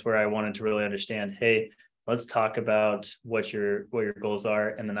that's where I wanted to really understand, hey, let's talk about what your goals are.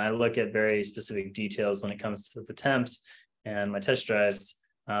 And then I look at very specific details when it comes to the temps and my test drives.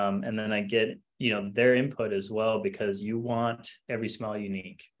 And then I get, their input as well, because you want every smile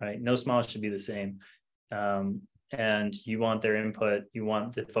unique, right? No smile should be the same. And you want their input, you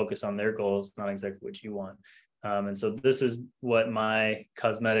want to focus on their goals, not exactly what you want. And so this is what my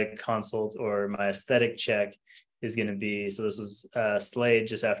cosmetic consult or my aesthetic check is going to be. So this was Slade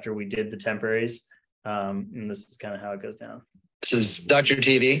just after we did the temporaries. And this is kind of how it goes down. This is Dr.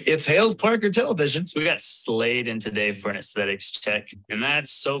 TV. It's Hales Parker Television. So we got Slade in today for an aesthetics check. And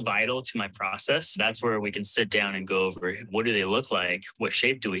that's so vital to my process. That's where we can sit down and go over what do they look like? What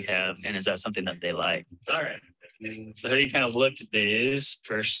shape do we have? And is that something that they like? All right. So how do you kind of look at these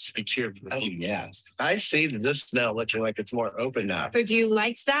first? Oh, yes. I see this now looking like it's more open now. So do you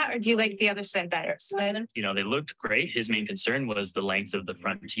like that or do you like the other side better? They looked great. His main concern was the length of the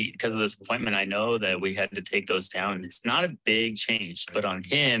front teeth. Because of this appointment, I know that we had to take those down. It's not a big change, but on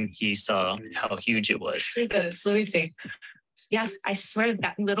him, he saw how huge it was. Let me see. Yes, I swear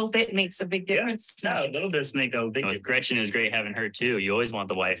that little bit makes a big difference. Yeah, no, a little bit's make a big difference. With Gretchen, it was great having her too. You always want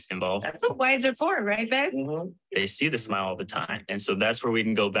the wife involved. That's what wives are for, right, babe? Mm-hmm. They see the smile all the time. And so that's where we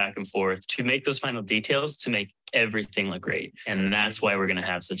can go back and forth to make those final details to make everything look great. And that's why we're going to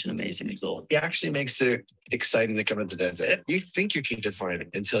have such an amazing result. It actually makes it exciting to come into dentist. You think you can for it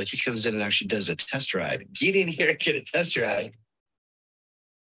until he comes in and actually does a test ride. Get in here and get a test ride.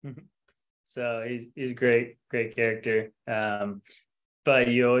 Mm-hmm. So he's great character. But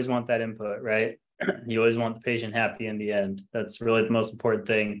you always want that input, right? You always want the patient happy in the end. That's really the most important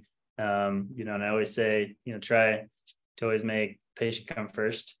thing. And I always say, try to always make patient come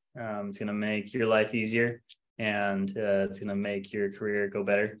first. It's going to make your life easier, and it's going to make your career go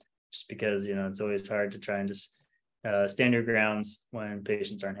better, just because, it's always hard to try and just stand your grounds when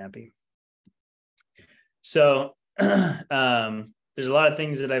patients aren't happy. So there's a lot of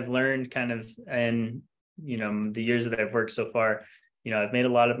things that I've learned kind of, and, the years that I've worked so far, I've made a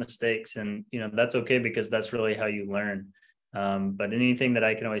lot of mistakes, and, that's okay, because that's really how you learn. But anything that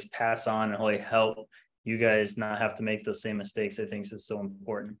I can always pass on and really help you guys not have to make those same mistakes, I think is so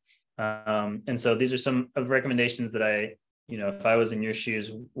important. And so these are some of recommendations that I, if I was in your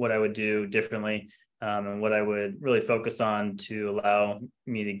shoes, what I would do differently, and what I would really focus on to allow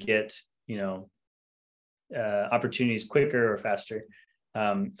me to get, opportunities quicker or faster.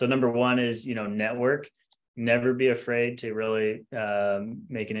 So number one is, network. Never be afraid to really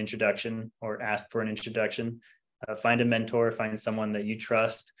make an introduction or ask for an introduction. Find a mentor, find someone that you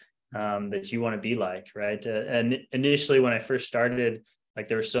trust, that you want to be like, right? And initially, when I first started, like,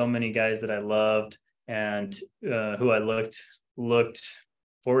 there were so many guys that I loved and who I looked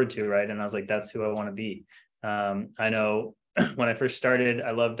forward to, right? And I was like, that's who I want to be. I know when I first started,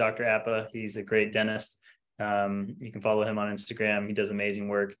 I love Dr. Appa. He's a great dentist. You can follow him on Instagram. He does amazing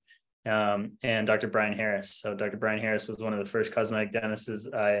work. And Dr. Brian Harris. So Dr. Brian Harris was one of the first cosmetic dentists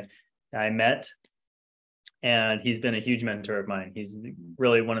I met. And he's been a huge mentor of mine. He's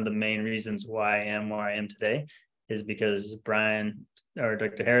really one of the main reasons why I am where I am today, is because Brian, or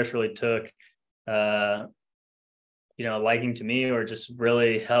Dr. Harris, really took, liking to me, or just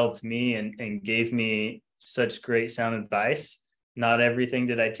really helped me and gave me such great sound advice. Not everything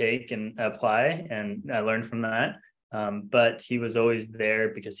did I take and apply, and I learned from that. But he was always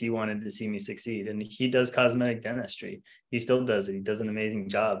there because he wanted to see me succeed. And he does cosmetic dentistry. He still does it. He does an amazing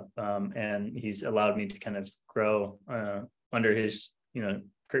job. And he's allowed me to kind of grow under his,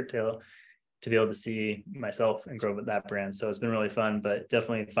 curtail, to be able to see myself and grow with that brand. So it's been really fun, but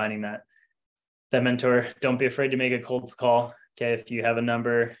definitely finding that mentor. Don't be afraid to make a cold call. Okay. If you have a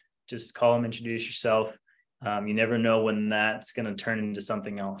number, just call them, introduce yourself. You never know when that's going to turn into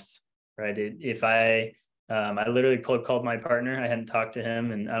something else, right? If I literally called my partner. I hadn't talked to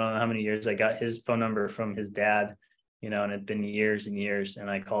him, and I don't know how many years. I got his phone number from his dad, and it'd been years and years, and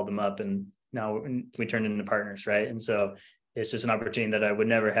I called him up, and now we turned into partners, right? And so it's just an opportunity that I would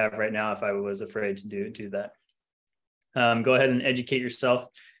never have right now if I was afraid to do that. Go ahead and educate yourself.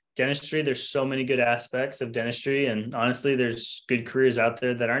 Dentistry, there's so many good aspects of dentistry, and honestly, there's good careers out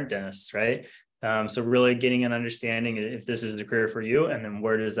there that aren't dentists, right? So really getting an understanding if this is the career for you, and then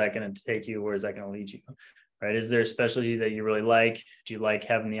where is that going to take you? Where is that going to lead you? Right? Is there a specialty that you really like? Do you like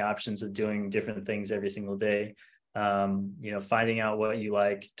having the options of doing different things every single day? Finding out what you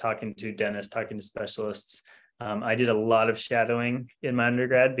like, talking to dentists, talking to specialists. I did a lot of shadowing in my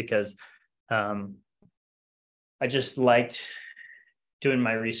undergrad because I just liked doing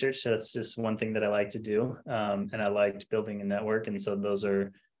my research. So that's just one thing that I like to do. And I liked building a network. And so those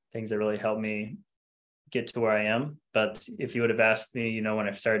are things that really helped me get to where I am. But if you would have asked me, when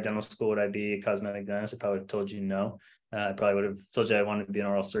I started dental school, would I be a cosmetic dentist? I probably would have told you no. I probably would have told you I wanted to be an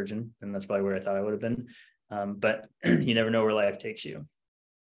oral surgeon, and that's probably where I thought I would have been. But you never know where life takes you.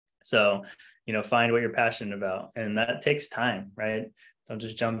 So, find what you're passionate about, and that takes time, right? Don't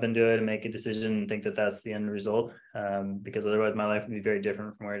just jump into it and make a decision and think that that's the end result, because otherwise my life would be very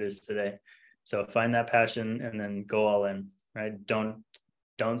different from where it is today. So find that passion and then go all in, right? Don't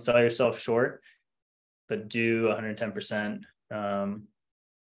sell yourself short, but do 110%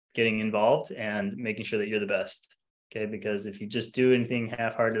 getting involved and making sure that you're the best. Okay. Because if you just do anything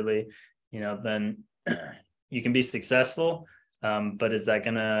half-heartedly, then you can be successful. But is that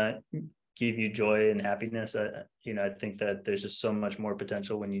going to give you joy and happiness? I think that there's just so much more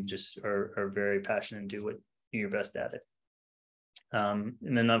potential when you just are very passionate and do what you're best at it. And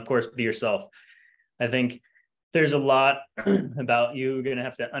then of course, be yourself. I think there's a lot about you. You're going to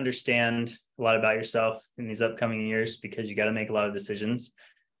have to understand a lot about yourself in these upcoming years, because you got to make a lot of decisions.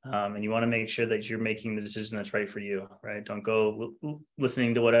 And you want to make sure that you're making the decision that's right for you, right? Don't go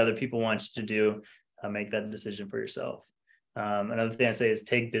listening to what other people want you to do. Make that decision for yourself. Another thing I say is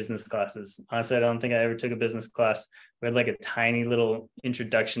take business classes. Honestly, I don't think I ever took a business class. We had like a tiny little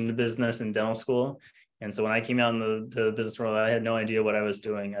introduction to business in dental school. And so when I came out in the business world, I had no idea what I was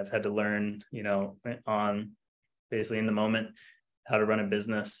doing. I've had to learn, on basically in the moment, how to run a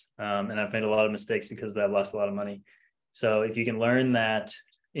business. And I've made a lot of mistakes because I've lost a lot of money. So if you can learn that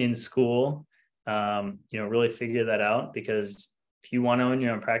in school, really figure that out, because if you want to own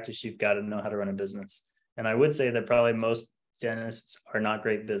your own practice, you've got to know how to run a business. And I would say that probably most dentists are not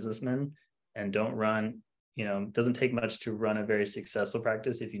great businessmen and don't run, it doesn't take much to run a very successful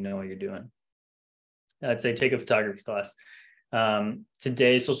practice if you know what you're doing. I'd say take a photography class.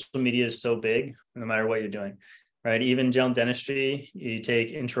 Today, social media is so big, no matter what you're doing, right? Even general dentistry, you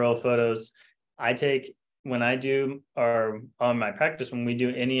take intro photos. When I do, or on my practice, when we do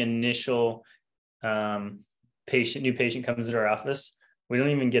any initial new patient comes into our office, we don't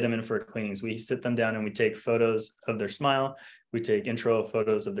even get them in for cleanings. We sit them down and we take photos of their smile. We take intro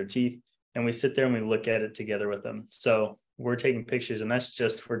photos of their teeth, and we sit there and we look at it together with them. So we're taking pictures, and that's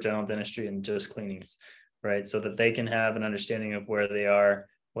just for general dentistry and just cleanings, right? So that they can have an understanding of where they are,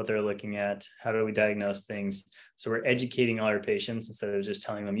 what they're looking at, how do we diagnose things. So we're educating all our patients instead of just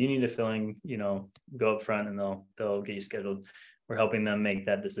telling them, you need a filling, go up front and they'll get you scheduled. We're helping them make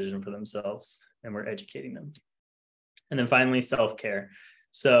that decision for themselves, and we're educating them. And then finally, self-care.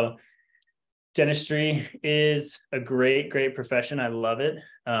 So dentistry is a great profession. I love it,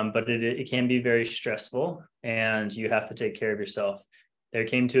 but it can be very stressful, and you have to take care of yourself. There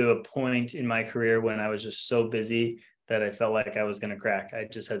came to a point in my career when I was just so busy that I felt like I was going to crack. I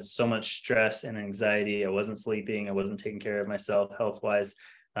just had so much stress and anxiety. I wasn't sleeping. I wasn't taking care of myself health-wise.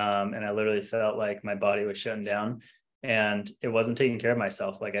 And I literally felt like my body was shutting down, and it wasn't taking care of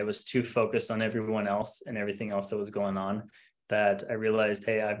myself. Like I was too focused on everyone else and everything else that was going on, that I realized,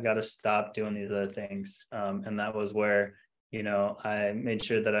 hey, I've got to stop doing these other things. And that was where, I made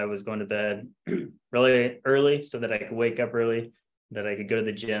sure that I was going to bed really early so that I could wake up early, that I could go to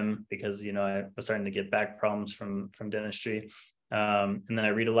the gym, because, I was starting to get back problems from dentistry. And then I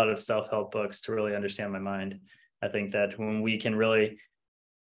read a lot of self-help books to really understand my mind. I think that when we can really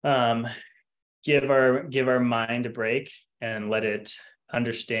give our mind a break and let it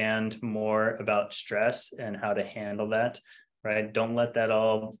understand more about stress and how to handle that, right? Don't let that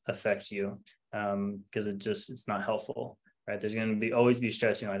all affect you, because it's not helpful, right? There's going to always be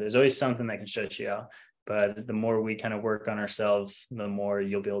stress. There's always something that can shut you out. But the more we kind of work on ourselves, the more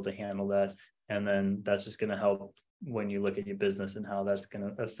you'll be able to handle that. And then that's just going to help when you look at your business and how that's going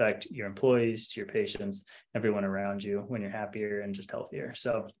to affect your employees, your patients, everyone around you, when you're happier and just healthier.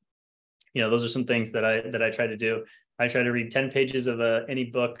 So, those are some things that I try to do. I try to read 10 pages of any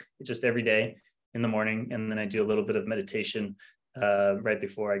book just every day in the morning. And then I do a little bit of meditation right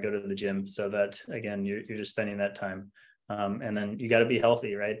before I go to the gym, so that, again, you're just spending that time. And then you got to be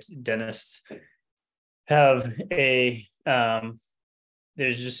healthy, right? Dentists have there's a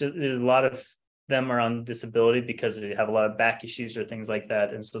lot of them are on disability because they have a lot of back issues or things like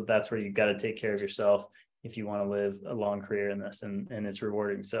that. And so that's where you got to take care of yourself if you want to live a long career in this, and it's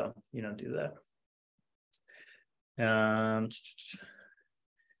rewarding. So, do that.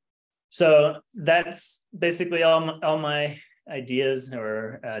 So that's basically all my ideas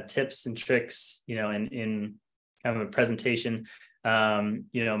or tips and tricks, in kind of a presentation.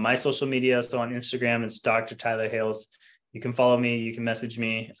 My social media. So on Instagram, it's Dr. Tyler Hales. You can follow me, you can message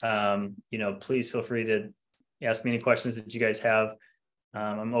me. Please feel free to ask me any questions that you guys have.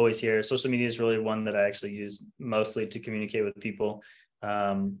 I'm always here. Social media is really one that I actually use mostly to communicate with people.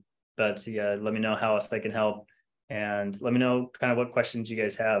 But yeah, let me know how else I can help, and let me know kind of what questions you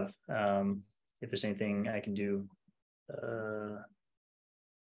guys have. If there's anything I can do.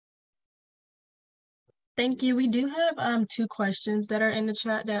 Thank you. We do have 2 questions that are in the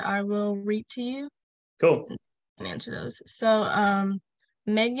chat that I will read to you. Cool. And answer those. So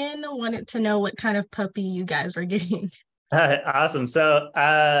Megan wanted to know what kind of puppy you guys were getting. Awesome. So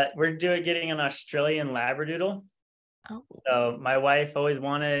we're getting an Australian Labradoodle. Oh. So my wife always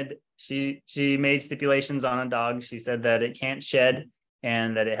wanted, she made stipulations on a dog. She said that it can't shed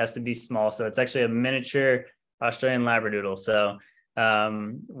and that it has to be small. So it's actually a miniature Australian Labradoodle. So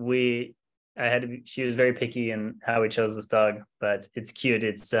she was very picky in how we chose this dog, but it's cute.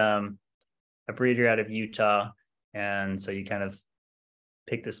 It's a breeder out of Utah. And so you kind of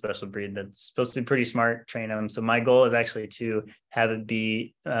pick this special breed that's supposed to be pretty smart, train them. So my goal is actually to have it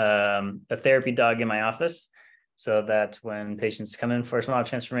be a therapy dog in my office, so that when patients come in for a small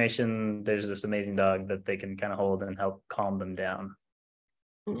transformation, there's this amazing dog that they can kind of hold and help calm them down.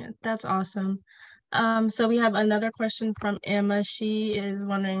 Yeah, that's awesome. So we have another question from Emma. She is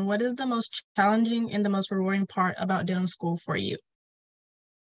wondering, what is the most challenging and the most rewarding part about dental school for you?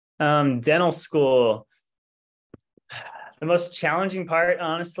 Dental school. The most challenging part,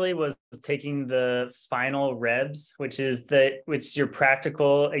 honestly, was taking the final rebs, which is your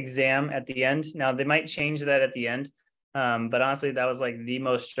practical exam at the end. Now they might change that at the end, but honestly, that was like the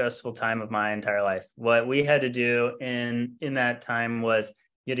most stressful time of my entire life. What we had to do in that time was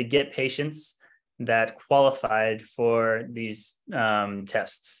you had to get patients that qualified for these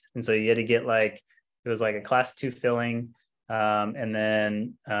tests, and so you had to get it was like a class 2 filling, and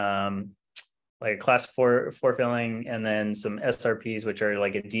then like a class 4 filling, and then some SRPs, which are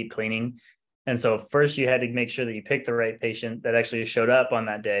like a deep cleaning. And so first you had to make sure that you picked the right patient that actually showed up on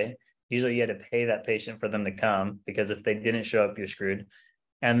that day. Usually you had to pay that patient for them to come, because if they didn't show up, you're screwed.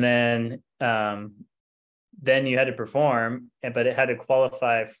 And then then you had to perform, but it had to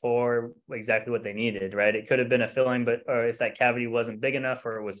qualify for exactly what they needed, right? It could have been a filling, or if that cavity wasn't big enough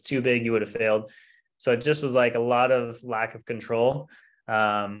or it was too big, you would have failed. So it just was like a lot of lack of control.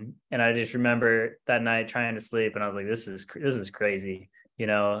 And I just remember that night trying to sleep, and I was like, this is crazy.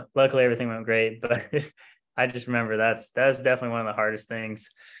 Luckily everything went great, but I just remember that's definitely one of the hardest things.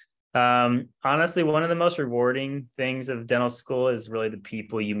 Honestly, one of the most rewarding things of dental school is really the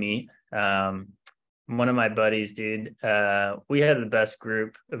people you meet. One of my buddies, dude, we had the best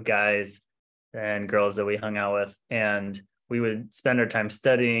group of guys and girls that we hung out with, and we would spend our time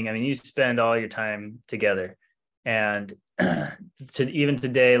studying. I mean, you spend all your time together, and even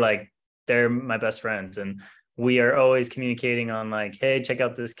today, like, they're my best friends, and we are always communicating on like, hey, check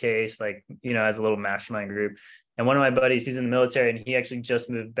out this case, like, as a little mastermind group. And one of my buddies, he's in the military, and he actually just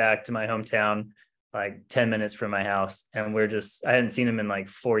moved back to my hometown, like 10 minutes from my house. And I hadn't seen him in like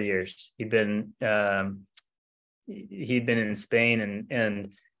 4 years. He'd been in Spain,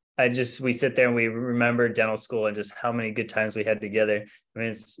 and we sit there and we remember dental school and just how many good times we had together. I mean,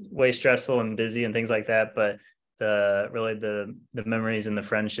 it's way stressful and busy and things like that, but the memories and the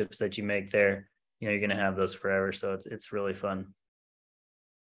friendships that you make there, you're going to have those forever. So it's really fun.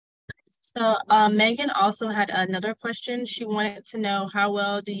 So Megan also had another question. She wanted to know, how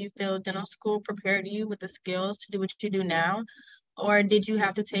well do you feel dental school prepared you with the skills to do what you do now? Or did you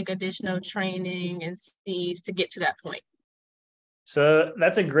have to take additional training and C's to get to that point? So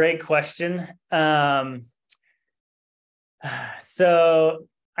that's a great question. So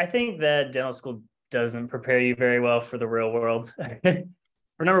I think that dental school doesn't prepare you very well for the real world.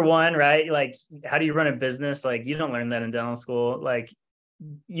 For number one, right? Like, how do you run a business? Like, you don't learn that in dental school. Like,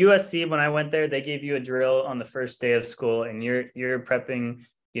 USC, when I went there, they gave you a drill on the first day of school, and you're prepping,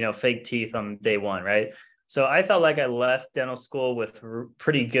 fake teeth on day one, right? So I felt like I left dental school with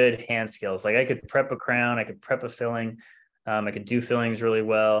pretty good hand skills. Like, I could prep a crown, I could prep a filling, I could do fillings really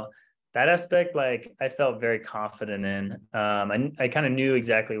well. That aspect, like, I felt very confident in. I kind of knew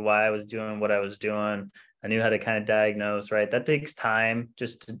exactly why I was doing what I was doing. I knew how to kind of diagnose, right? That takes time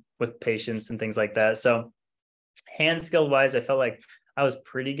with patients and things like that. So hand skill wise, I felt like I was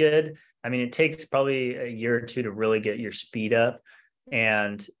pretty good. I mean, it takes probably a year or two to really get your speed up.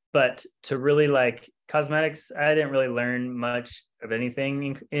 But to really, like, cosmetics, I didn't really learn much of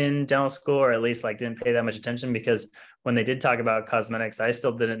anything in dental school, or at least like didn't pay that much attention, because when they did talk about cosmetics, I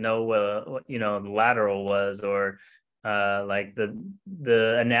still didn't know what lateral was, or like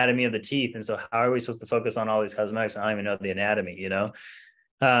the anatomy of the teeth. And so how are we supposed to focus on all these cosmetics? I don't even know the anatomy,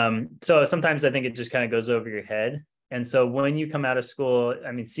 So sometimes I think it just kind of goes over your head. And so when you come out of school,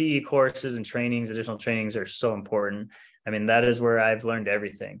 I mean, CE courses and trainings, additional trainings are so important. I mean, that is where I've learned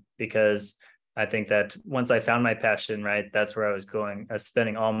everything, because I think that once I found my passion, right, that's where I was going. I was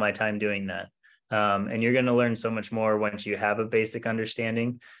spending all my time doing that. And you're going to learn so much more once you have a basic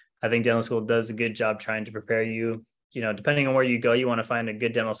understanding. I think dental school does a good job trying to prepare you. Depending on where you go, you want to find a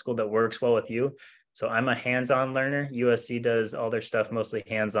good dental school that works well with you. So I'm a hands-on learner. USC does all their stuff mostly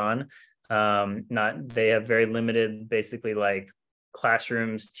hands-on. They have very limited, basically, like,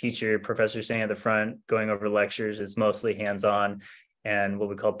 classrooms, professor standing at the front going over lectures. Is mostly hands-on and what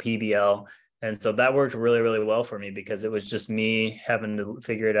we call PBL. And so that worked really, really well for me, because it was just me having to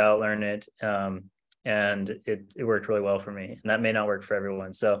figure it out, learn it. And it worked really well for me. And that may not work for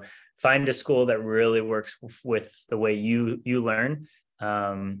everyone. So find a school that really works with the way you learn.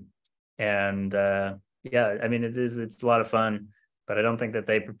 Yeah, I mean, it's a lot of fun, but I don't think that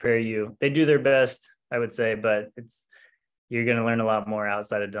they prepare you. They do their best, I would say, but you're going to learn a lot more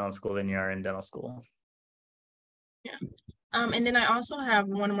outside of dental school than you are in dental school. Yeah. And then I also have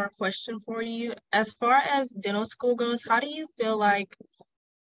one more question for you. As far as dental school goes, how do you feel like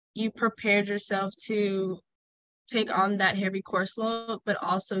you prepared yourself to take on that heavy course load, but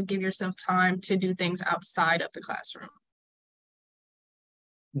also give yourself time to do things outside of the classroom?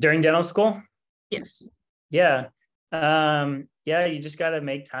 During dental school? Yes. Yeah. Yeah, you just got to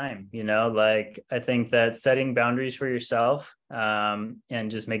make time, like, I think that setting boundaries for yourself, and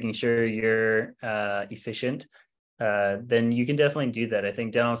just making sure you're efficient, then you can definitely do that. I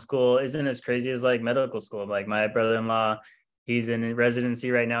think dental school isn't as crazy as like medical school. Like, my brother-in-law, he's in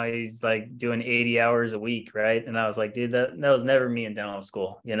residency right now. He's like doing 80 hours a week. Right. And I was like, dude, that was never me in dental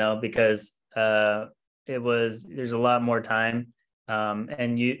school, because there's a lot more time.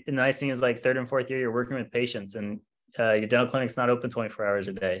 And the nice thing is, like, third and fourth year, you're working with patients, and your dental clinic's not open 24 hours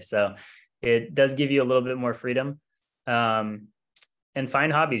a day. So it does give you a little bit more freedom. And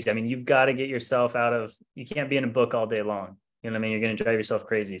find hobbies. I mean, you've got to get yourself you can't be in a book all day long. You know what I mean? You're going to drive yourself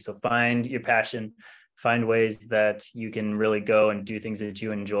crazy. So find your passion, find ways that you can really go and do things that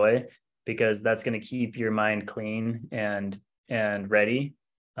you enjoy, because that's going to keep your mind clean and ready.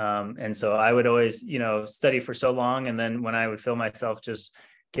 And so I would always, study for so long. And then when I would feel myself just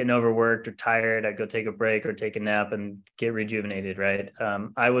getting overworked or tired, I'd go take a break or take a nap and get rejuvenated. Right.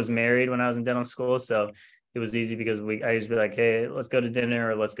 I was married when I was in dental school, so it was easy because I used to be like, hey, let's go to dinner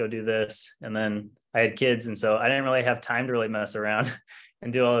or let's go do this. And then I had kids. And so I didn't really have time to really mess around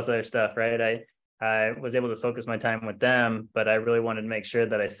and do all this other stuff. Right. I was able to focus my time with them, but I really wanted to make sure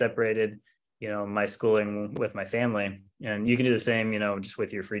that I separated, my schooling with my family. And you can do the same, just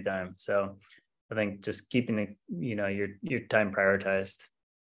with your free time. So I think just keeping, your time prioritized.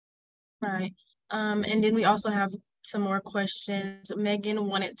 Right. And then we also have some more questions. Megan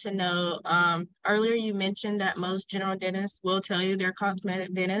wanted to know, earlier you mentioned that most general dentists will tell you they're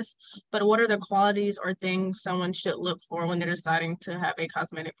cosmetic dentists, but what are the qualities or things someone should look for when they're deciding to have a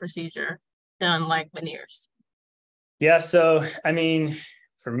cosmetic procedure done, like veneers? Yeah. So, I mean,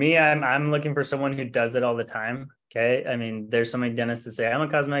 for me, I'm looking for someone who does it all the time. Okay. I mean, there's so many dentists that say, I'm a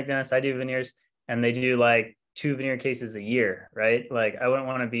cosmetic dentist, I do veneers, and they do like 2 veneer cases a year, right? Like I wouldn't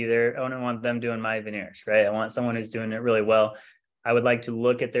want to be there. I wouldn't want them doing my veneers, right? I want someone who's doing it really well. I would like to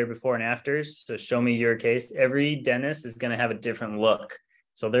look at their before and afters. So show me your case. Every dentist is going to have a different look.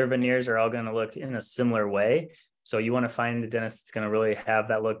 So their veneers are all going to look in a similar way. So you want to find the dentist that's going to really have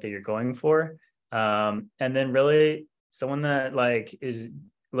that look that you're going for. And then really someone that like is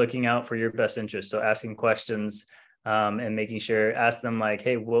looking out for your best interest. So asking questions, and making sure, ask them like,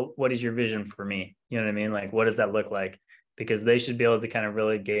 hey, what is your vision for me? You know what I mean? Like, what does that look like? Because they should be able to kind of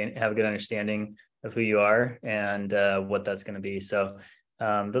really have a good understanding of who you are and what that's going to be. So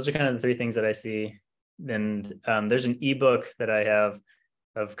those are kind of the 3 things that I see. And there's an ebook that I have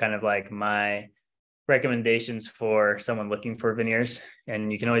of kind of like my recommendations for someone looking for veneers,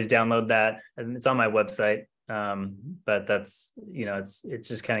 and you can always download that, and it's on my website. But that's, it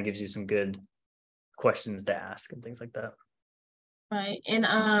just kind of gives you some good questions to ask and things like that. Right. And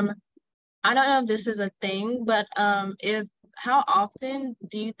I don't know if this is a thing, but how often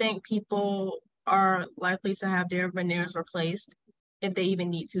do you think people are likely to have their veneers replaced, if they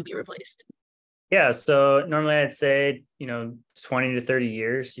even need to be replaced? Yeah, so normally I'd say 20 to 30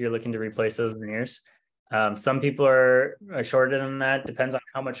 years you're looking to replace those veneers. Some people are shorter than that, depends on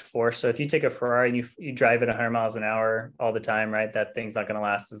how much force. So if you take a Ferrari and you drive it 100 miles an hour all the time, right, that thing's not going to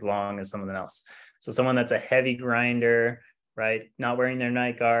last as long as something else. So someone that's a heavy grinder, right, not wearing their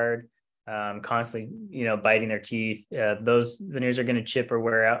night guard, constantly, biting their teeth, those veneers are going to chip or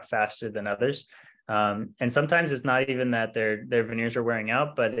wear out faster than others. And sometimes it's not even that their veneers are wearing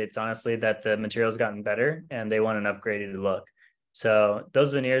out, but it's honestly that the material's gotten better and they want an upgraded look. So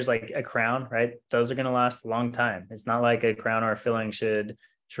those veneers, like a crown, right, those are going to last a long time. It's not like a crown or a filling should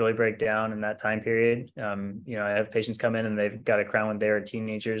really break down in that time period. I have patients come in and they've got a crown when they were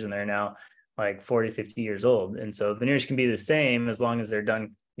teenagers and they're now like 40, 50 years old. And so veneers can be the same as long as they're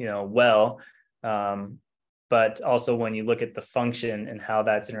done, well. But also when you look at the function and how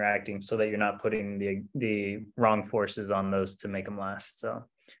that's interacting, so that you're not putting the wrong forces on those to make them last. So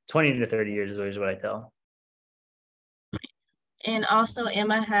 20 to 30 years is always what I tell. And also,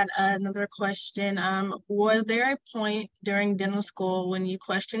 Emma had another question. Was there a point during dental school when you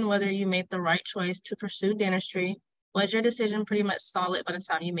questioned whether you made the right choice to pursue dentistry? Was your decision pretty much solid by the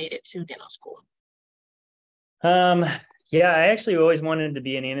time you made it to dental school? Yeah, I actually always wanted to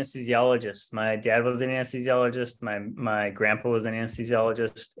be an anesthesiologist. My dad was an anesthesiologist. My grandpa was an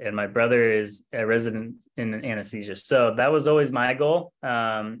anesthesiologist, and my brother is a resident in anesthesia. So that was always my goal.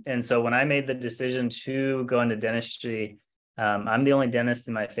 And so when I made the decision to go into dentistry, I'm the only dentist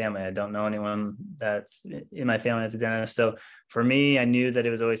in my family. I don't know anyone that's in my family that's a dentist. So for me, I knew that it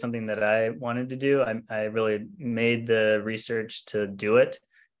was always something that I wanted to do. I really made the research to do it.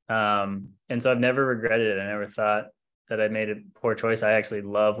 And so I've never regretted it. I never thought that I made a poor choice. I actually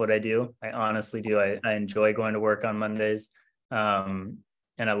love what I do. I honestly do. I enjoy going to work on Mondays. And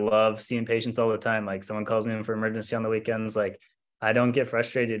I love seeing patients all the time. Like someone calls me in for emergency on the weekends. Like I don't get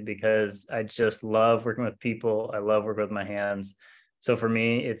frustrated because I just love working with people. I love working with my hands. So for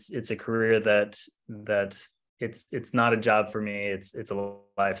me, it's a career that it's not a job for me. It's a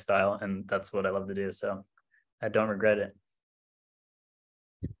lifestyle, and that's what I love to do. So I don't regret it.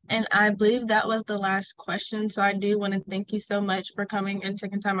 And I believe that was the last question. So I do want to thank you so much for coming and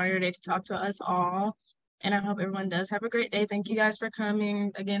taking time out of your day to talk to us all. And I hope everyone does have a great day. Thank you guys for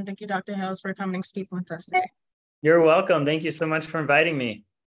coming. Again, thank you, Dr. Hales, for coming and speaking with us today. You're welcome. Thank you so much for inviting me.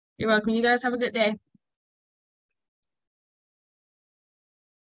 You're welcome. You guys have a good day.